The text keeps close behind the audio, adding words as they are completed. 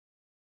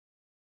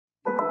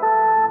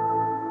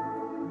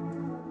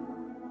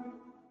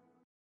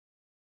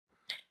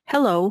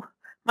Hello,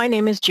 my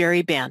name is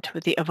Jerri Bandt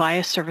with the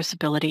Avaya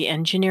Serviceability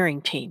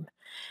Engineering team.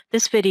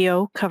 This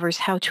video covers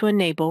how to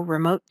enable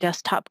Remote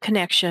Desktop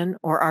Connection,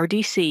 or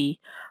RDC,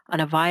 on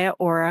Avaya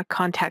Aura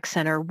Contact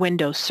Center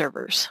Windows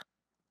servers.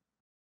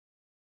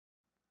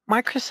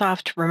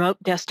 Microsoft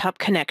Remote Desktop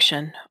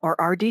Connection, or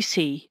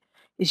RDC,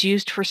 is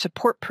used for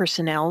support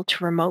personnel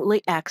to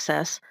remotely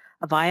access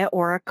Avaya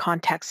Aura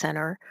Contact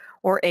Center,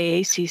 or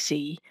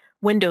AACC,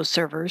 Windows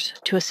servers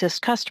to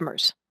assist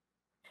customers.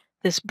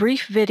 This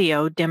brief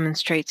video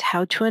demonstrates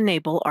how to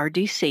enable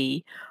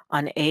RDC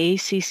on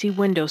AACC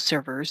Windows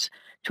servers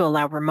to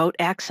allow remote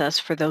access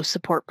for those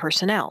support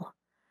personnel.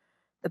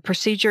 The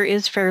procedure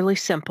is fairly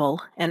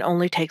simple and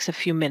only takes a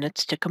few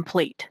minutes to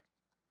complete.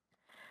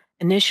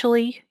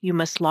 Initially, you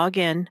must log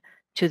in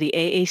to the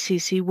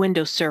AACC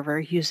Windows server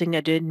using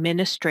an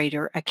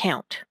administrator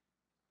account.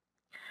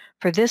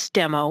 For this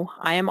demo,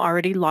 I am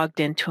already logged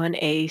into an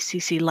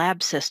AACC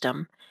lab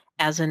system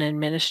as an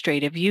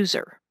administrative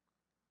user.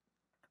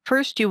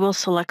 First, you will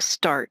select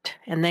Start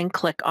and then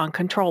click on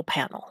Control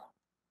Panel.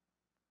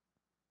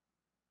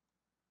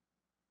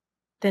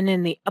 Then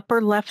in the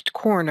upper left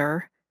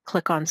corner,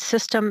 click on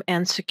System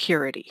and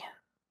Security.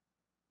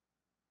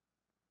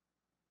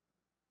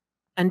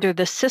 Under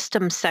the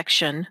System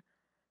section,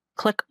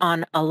 click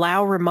on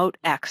Allow Remote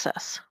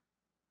Access.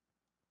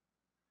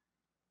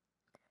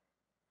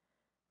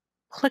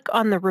 Click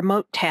on the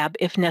Remote tab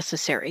if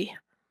necessary.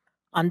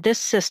 On this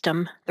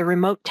system, the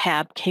Remote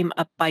tab came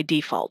up by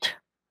default.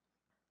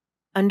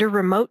 Under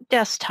Remote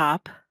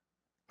Desktop,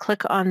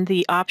 click on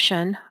the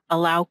option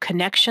Allow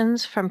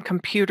Connections from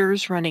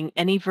Computers Running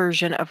Any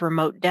Version of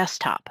Remote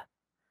Desktop.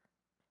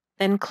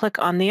 Then click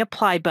on the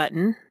Apply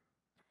button.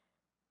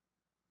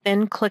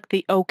 Then click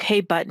the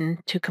OK button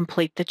to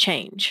complete the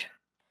change.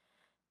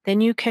 Then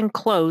you can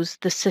close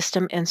the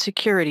System and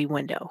Security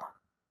window.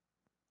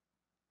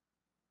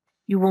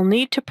 You will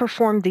need to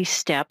perform these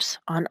steps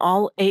on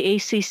all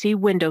AACC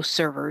Windows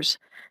servers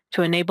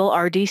to enable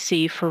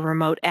RDC for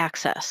remote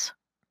access.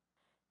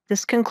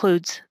 This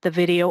concludes the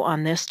video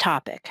on this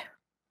topic.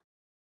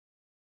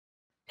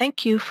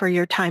 Thank you for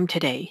your time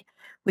today.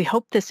 We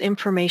hope this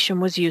information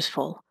was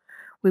useful.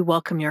 We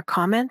welcome your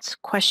comments,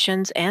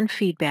 questions, and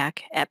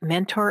feedback at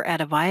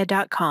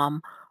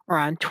mentor@avaya.com or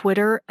on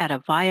Twitter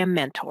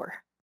 @AvayaMentor.